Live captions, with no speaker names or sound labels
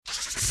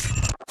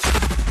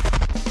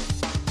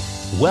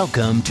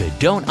Welcome to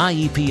Don't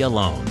IEP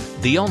Alone,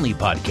 the only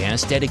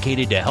podcast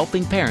dedicated to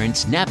helping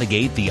parents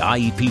navigate the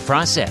IEP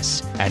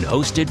process and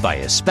hosted by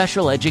a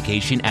special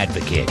education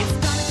advocate.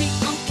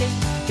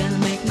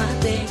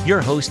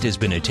 Your host has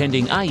been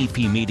attending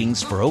IEP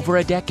meetings for over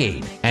a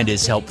decade and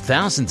has helped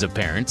thousands of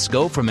parents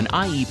go from an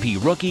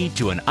IEP rookie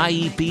to an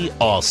IEP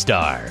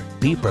all-star.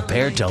 Be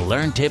prepared to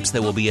learn tips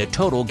that will be a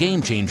total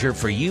game changer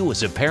for you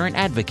as a parent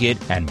advocate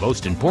and,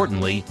 most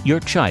importantly, your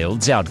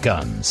child's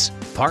outcomes.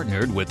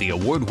 Partnered with the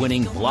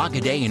award-winning Block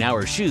a Day in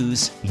Our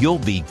Shoes, you'll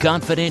be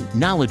confident,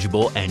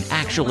 knowledgeable, and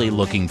actually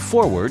looking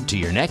forward to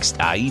your next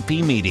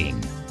IEP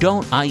meeting.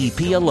 Don't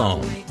IEP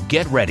alone.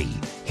 Get ready.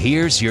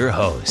 Here's your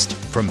host,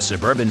 from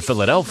suburban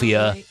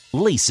Philadelphia,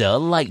 Lisa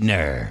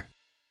Leitner.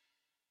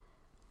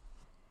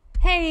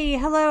 Hey,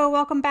 hello,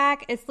 welcome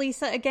back. It's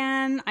Lisa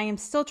again. I am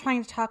still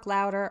trying to talk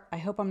louder. I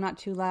hope I'm not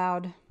too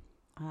loud.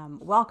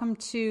 Welcome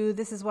to,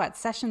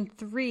 session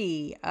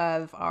 3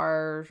 of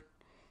our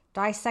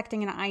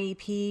dissecting an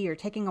IEP or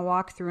taking a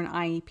walk through an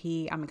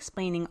IEP. I'm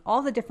explaining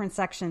all the different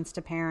sections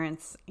to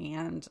parents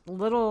and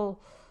little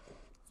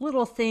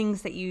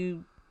things that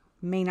you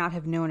may not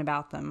have known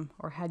about them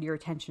or had your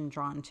attention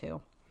drawn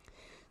to.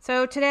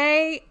 So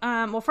today,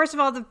 first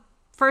of all, the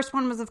first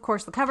one was, of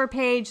course, the cover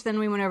page. Then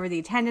we went over the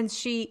attendance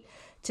sheet.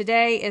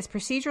 Today is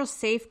procedural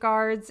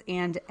safeguards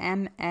and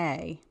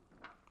MA.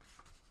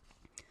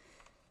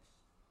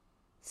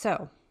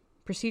 So,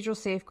 procedural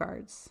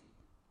safeguards.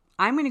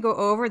 I'm going to go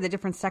over the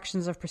different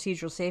sections of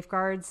procedural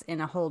safeguards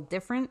in a whole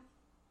different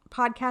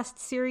podcast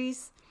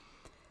series.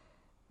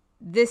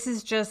 This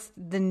is just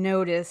the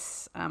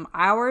notice.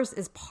 Ours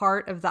is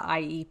part of the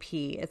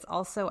IEP. It's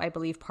also, I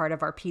believe, part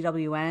of our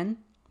PWN.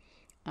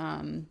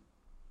 In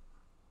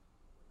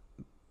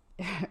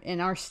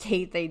our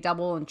state, they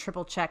double and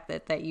triple check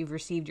that you've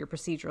received your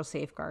procedural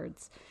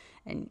safeguards.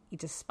 And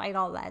despite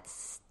all that,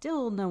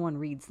 still no one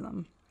reads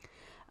them.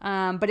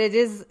 But it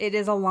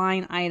is a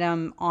line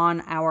item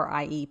on our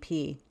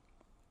IEP.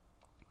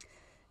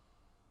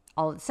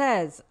 All it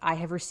says, I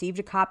have received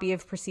a copy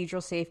of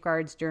procedural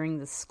safeguards during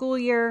the school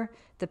year.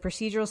 The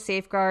procedural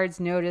safeguards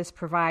notice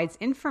provides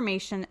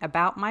information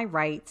about my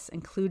rights,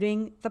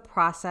 including the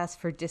process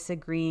for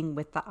disagreeing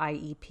with the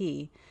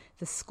IEP.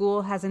 The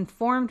school has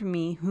informed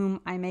me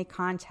whom I may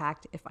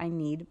contact if I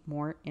need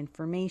more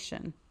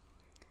information.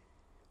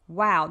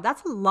 Wow,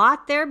 that's a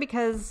lot there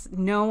because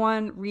no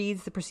one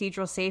reads the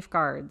procedural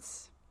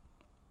safeguards,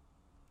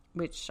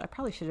 which I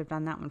probably should have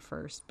done that one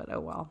first, but oh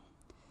well.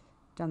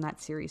 Done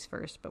that series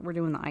first, but we're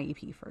doing the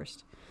IEP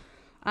first.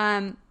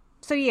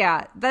 So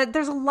yeah,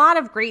 there's a lot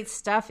of great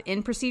stuff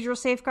in procedural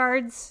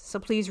safeguards, so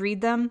please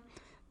read them.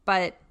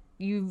 But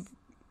you've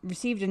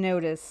received a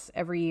notice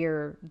every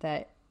year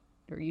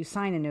or you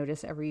sign a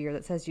notice every year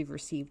that says you've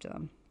received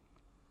them.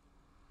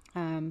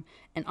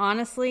 And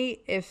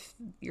honestly, if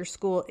your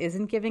school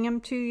isn't giving them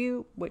to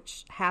you,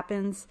 which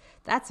happens,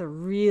 that's a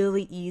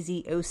really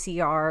easy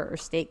OCR or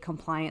state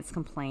compliance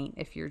complaint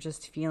if you're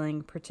just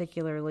feeling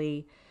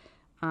particularly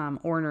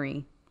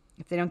ornery.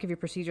 If they don't give you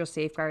procedural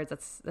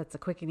safeguards, that's a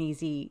quick and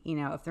easy,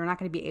 if they're not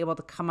going to be able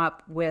to come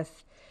up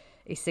with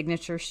a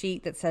signature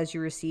sheet that says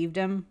you received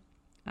them,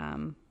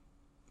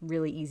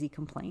 really easy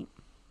complaint.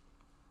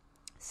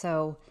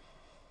 So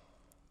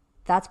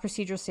that's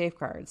procedural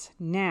safeguards.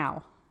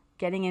 Now,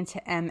 getting into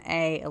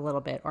MA a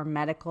little bit, or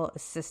medical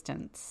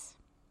assistance.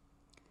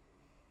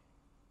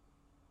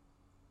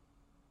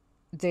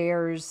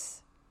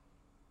 There's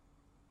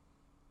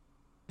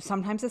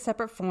sometimes a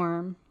separate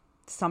form.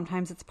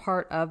 Sometimes it's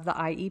part of the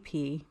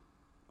IEP,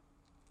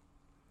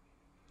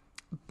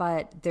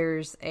 but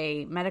there's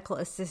a medical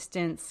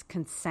assistance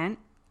consent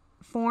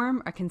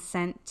form, a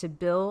consent to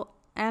bill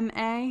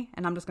MA,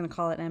 and I'm just going to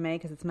call it MA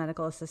because it's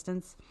medical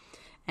assistance.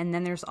 And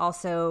then there's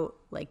also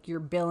like your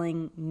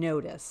billing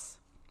notice.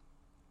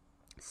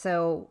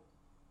 So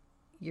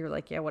you're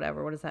like, yeah,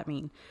 whatever. What does that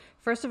mean?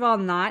 First of all,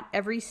 not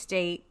every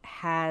state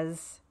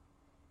has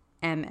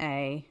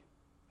MA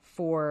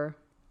for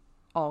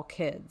all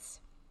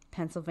kids.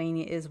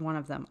 Pennsylvania is one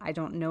of them. I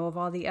don't know of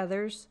all the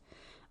others.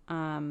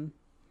 And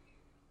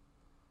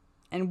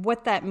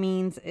what that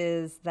means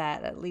is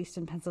that, at least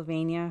in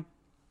Pennsylvania,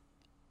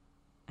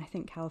 I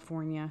think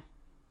California,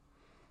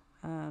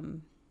 I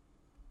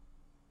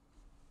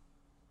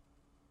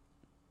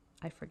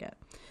forget.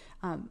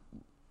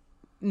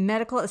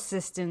 Medical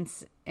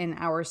assistance in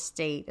our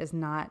state is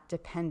not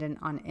dependent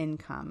on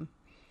income.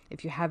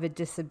 If you have a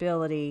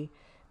disability,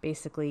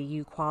 basically,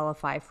 you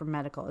qualify for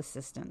medical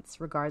assistance,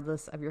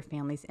 regardless of your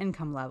family's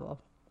income level.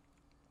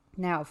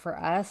 Now, for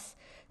us,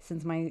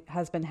 since my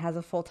husband has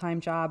a full-time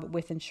job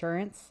with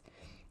insurance,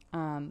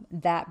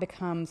 that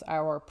becomes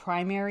our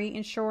primary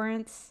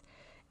insurance,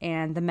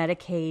 and the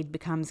Medicaid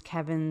becomes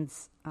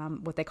Kevin's,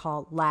 what they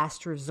call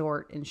last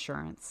resort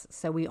insurance.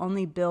 So we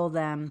only bill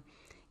them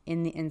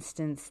in the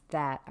instance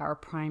that our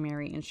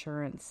primary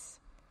insurance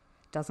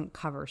doesn't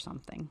cover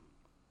something.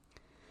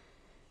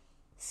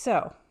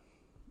 So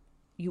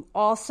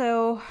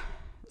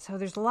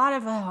there's a lot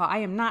of, I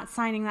am not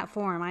signing that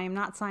form.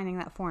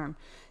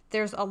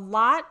 There's a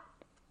lot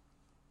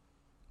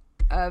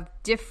of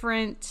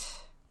different,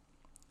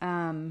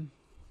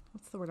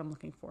 what's the word I'm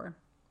looking for?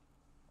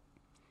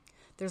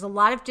 There's a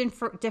lot of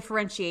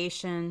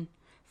differentiation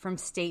from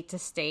state to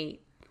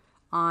state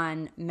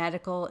on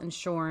medical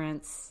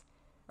insurance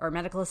or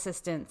medical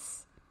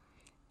assistance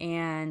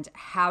and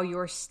how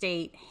your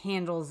state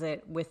handles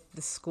it with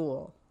the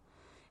school.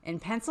 In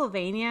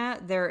Pennsylvania,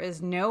 there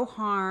is no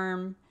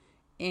harm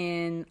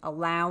in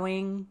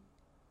allowing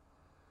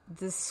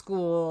the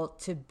school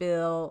to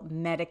bill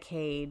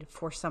Medicaid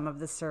for some of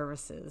the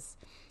services.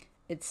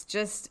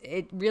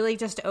 It really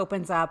just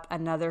opens up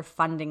another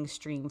funding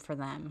stream for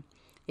them.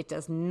 It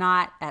does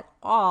not at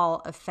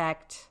all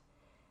affect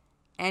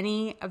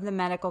any of the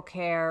medical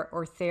care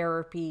or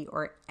therapy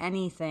or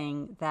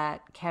anything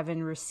that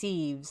Kevin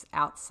receives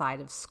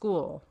outside of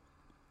school.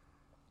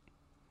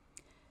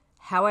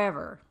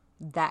 However,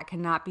 that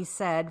cannot be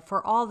said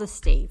for all the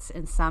states.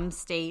 In some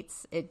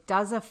states, it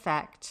does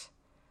affect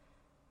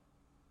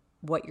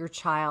what your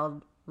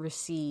child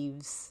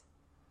receives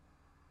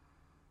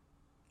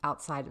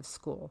outside of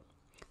school.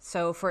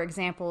 So, for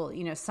example,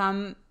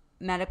 some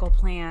medical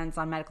plans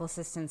on medical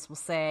assistance will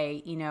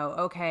say,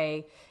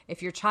 okay,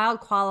 if your child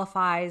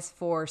qualifies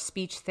for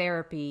speech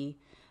therapy,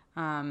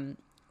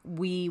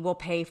 we will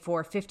pay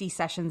for 50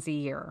 sessions a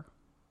year.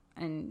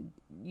 And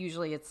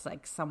usually it's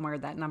like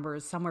that number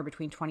is somewhere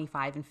between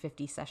 25 and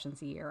 50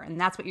 sessions a year. And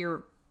that's what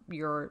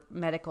your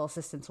medical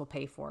assistance will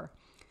pay for.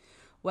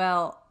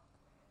 Well,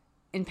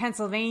 in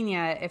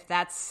Pennsylvania, if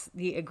that's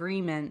the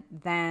agreement,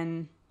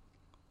 then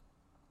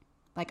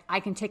I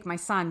can take my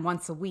son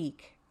once a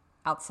week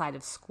outside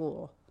of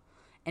school.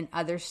 In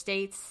other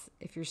states,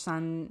 if your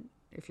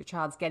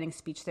child's getting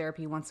speech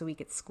therapy once a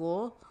week at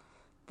school,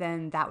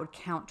 then that would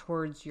count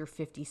towards your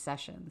 50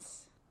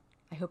 sessions.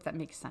 I hope that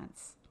makes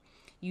sense.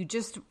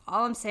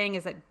 All I'm saying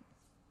is that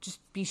just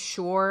be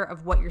sure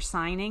of what you're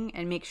signing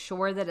and make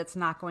sure that it's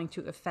not going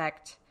to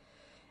affect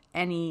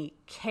any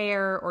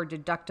care or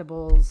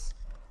deductibles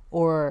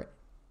or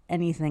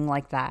anything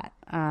like that.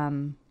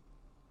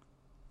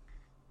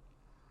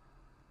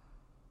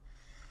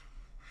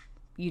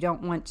 You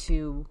don't want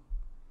to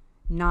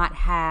not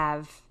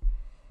have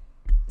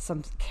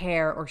some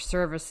care or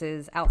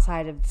services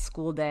outside of the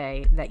school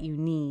day that you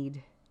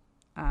need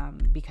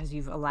because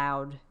you've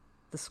allowed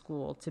the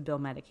school to bill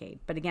Medicaid.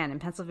 But again, in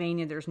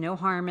Pennsylvania, there's no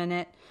harm in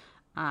it.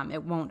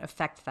 It won't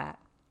affect that.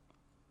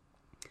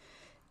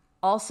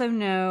 Also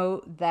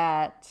know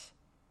that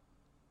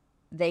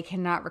they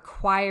cannot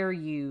require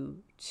you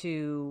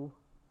to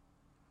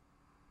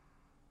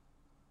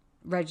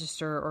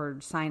register or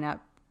sign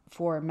up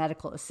for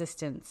medical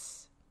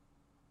assistance.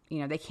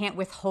 They can't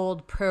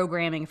withhold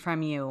programming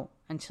from you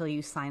until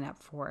you sign up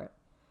for it.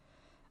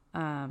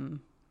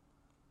 I'm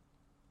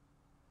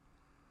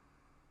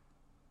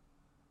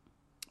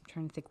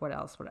trying to think what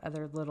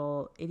other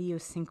little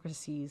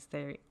idiosyncrasies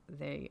there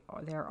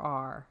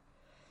are.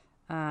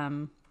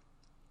 I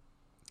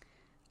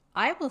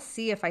will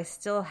see if I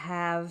still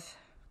have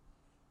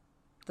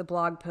the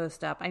blog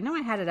post up. I know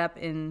I had it up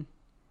in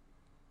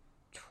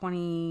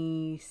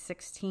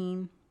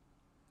 2016.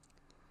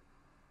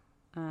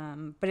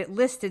 But it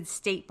listed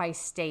state by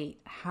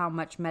state how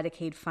much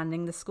Medicaid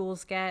funding the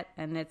schools get,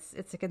 and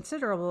it's a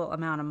considerable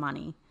amount of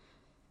money.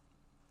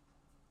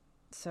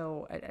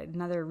 So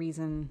another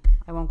reason,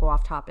 I won't go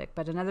off topic,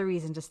 but another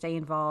reason to stay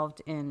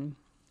involved in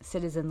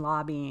citizen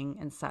lobbying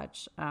and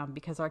such,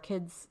 because our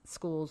kids'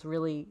 schools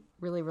really,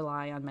 really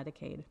rely on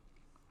Medicaid.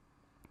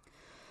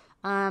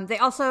 They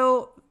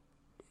also,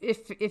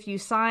 if you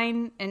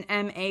sign an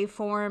MA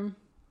form,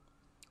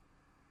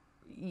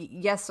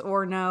 yes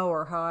or no,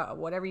 or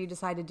whatever you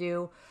decide to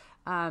do,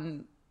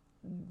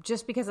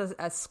 just because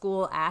a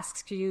school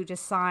asks you to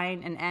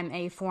sign an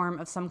MA form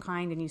of some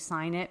kind and you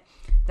sign it,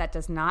 that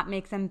does not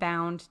make them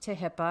bound to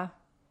HIPAA.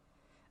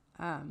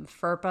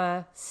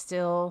 FERPA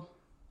still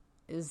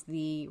is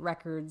the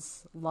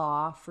records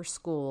law for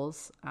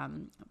schools.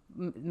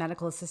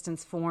 Medical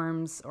assistance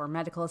forms or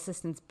medical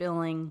assistance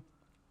billing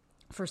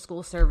for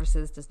school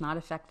services does not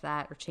affect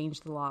that or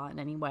change the law in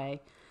any way.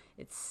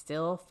 It's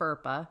still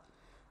FERPA.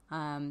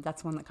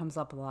 That's one that comes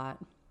up a lot.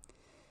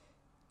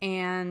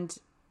 And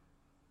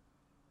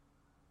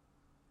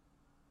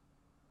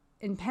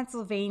in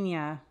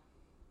Pennsylvania,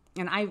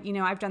 and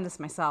I've done this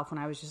myself when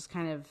I was just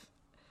kind of,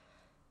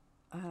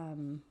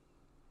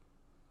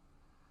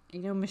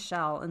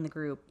 Michelle in the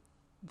group,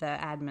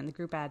 the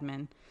group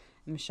admin,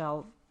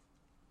 Michelle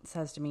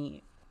says to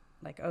me,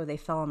 oh, they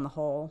fell in the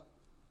hole.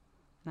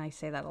 And I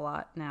say that a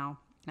lot now.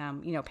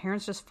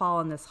 Parents just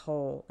fall in this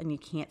hole and you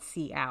can't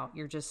see out.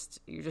 You're just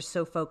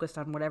so focused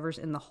on whatever's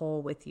in the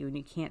hole with you and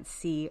you can't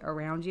see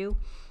around you.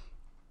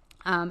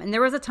 And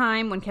there was a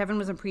time when Kevin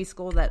was in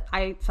preschool that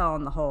I fell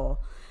in the hole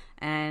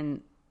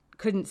and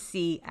couldn't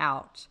see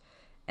out.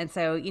 And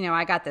so,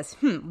 I got this,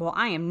 well,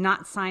 I am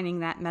not signing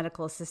that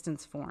medical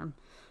assistance form.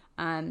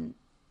 And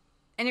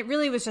it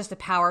really was just a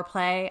power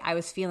play. I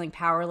was feeling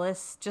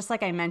powerless, just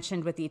like I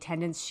mentioned with the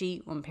attendance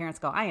sheet when parents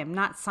go, I am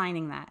not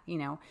signing that,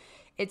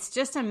 It's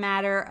just a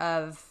matter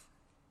of,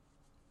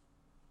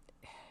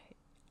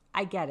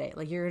 I get it.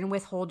 Like, you're going to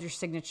withhold your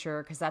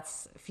signature because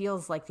that's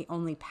feels like the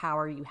only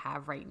power you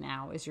have right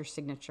now is your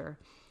signature.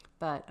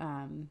 But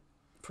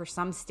for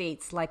some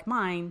states like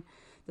mine,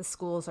 the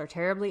schools are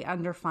terribly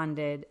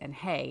underfunded. And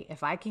hey,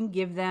 if I can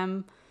give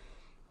them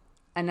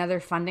another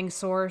funding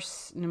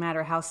source, no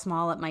matter how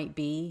small it might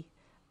be,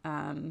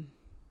 you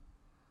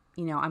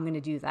know, I'm going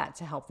to do that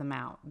to help them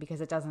out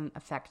because it doesn't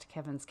affect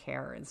Kevin's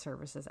care and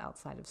services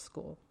outside of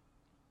school.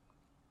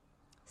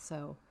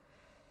 So,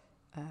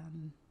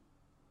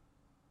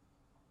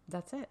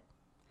 that's it.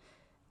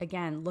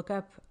 Again, look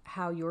up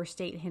how your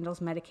state handles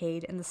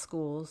Medicaid in the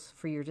schools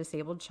for your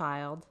disabled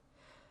child.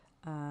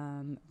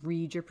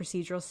 Read your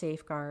procedural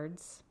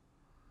safeguards.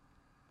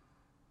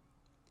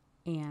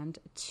 And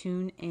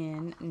tune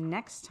in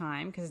next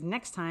time, because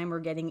next time we're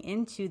getting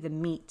into the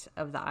meat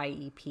of the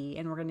IEP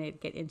and we're going to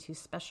get into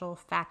special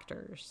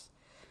factors.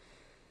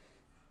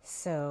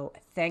 So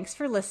thanks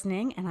for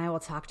listening, and I will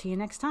talk to you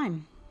next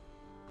time.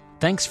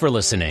 Thanks for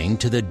listening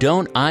to the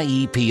Don't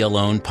IEP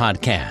Alone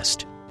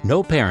podcast.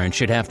 No parent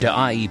should have to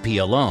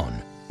IEP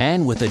alone.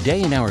 And with A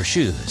Day in Our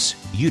Shoes,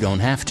 you don't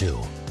have to.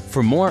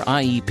 For more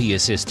IEP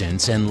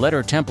assistance and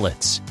letter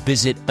templates,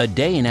 visit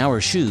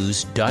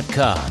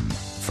adayinourshoes.com.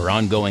 For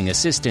ongoing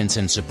assistance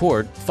and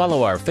support,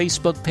 follow our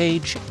Facebook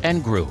page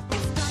and group.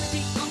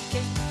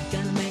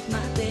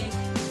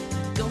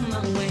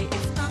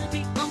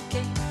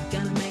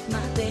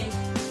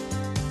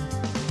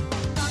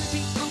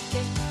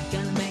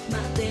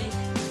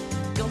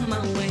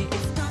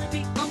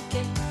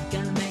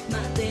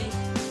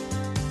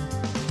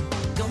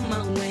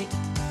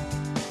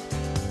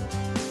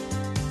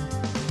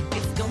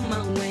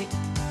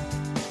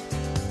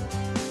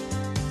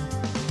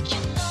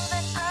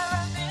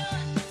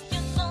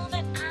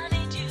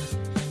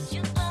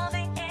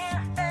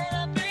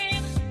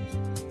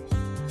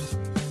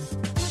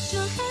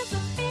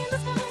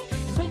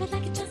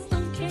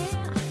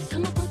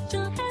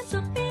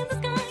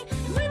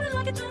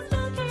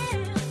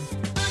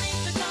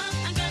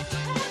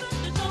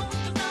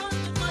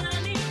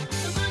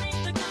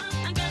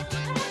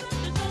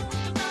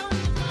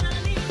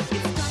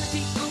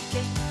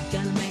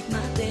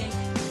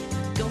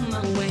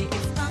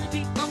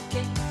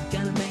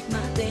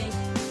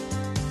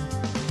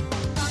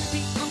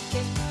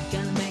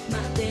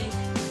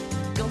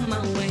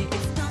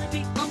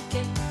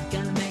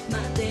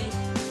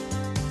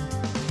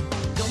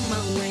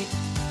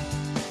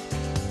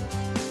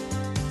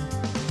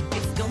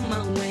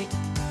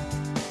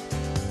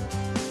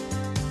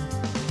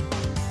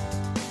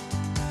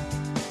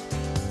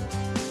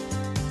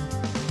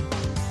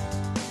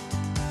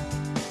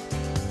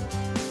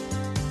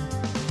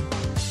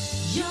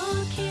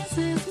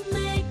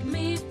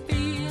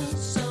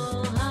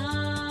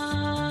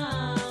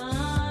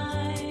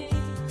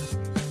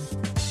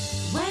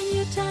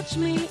 Touch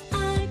me,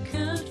 I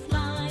could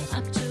fly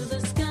up to the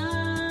sky.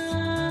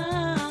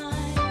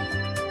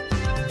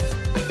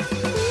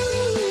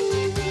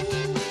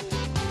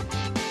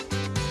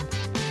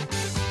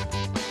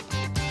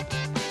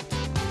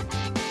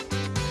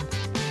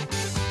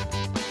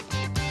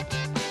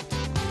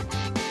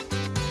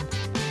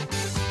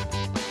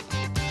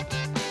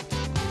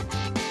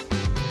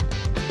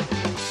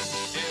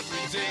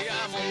 Every day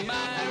I'm on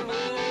my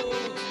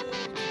road,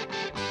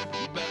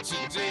 but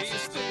today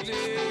is the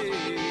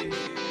day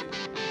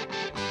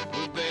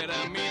that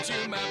I meet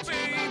you, my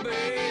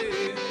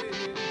baby.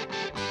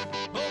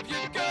 Hope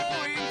you're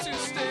going to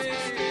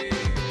stay.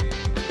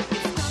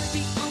 It's gonna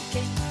be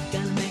okay,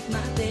 gonna make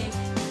my day.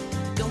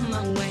 Go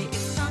my way,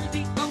 it's gonna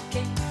be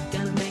okay,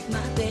 gonna make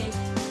my day.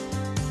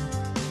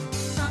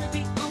 It's gonna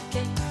be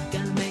okay,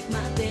 gonna make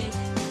my day.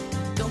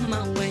 Go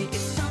my way,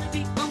 it's gonna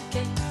be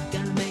okay,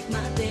 gonna make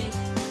my day.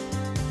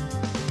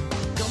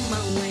 Go my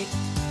way.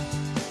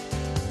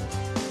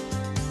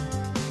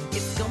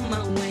 It's go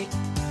my way.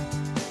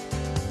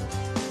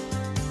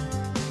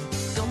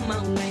 Go my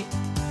way.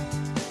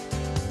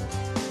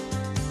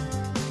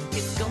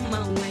 It's go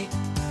my way.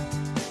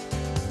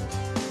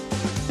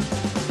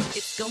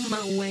 It's go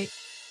my way.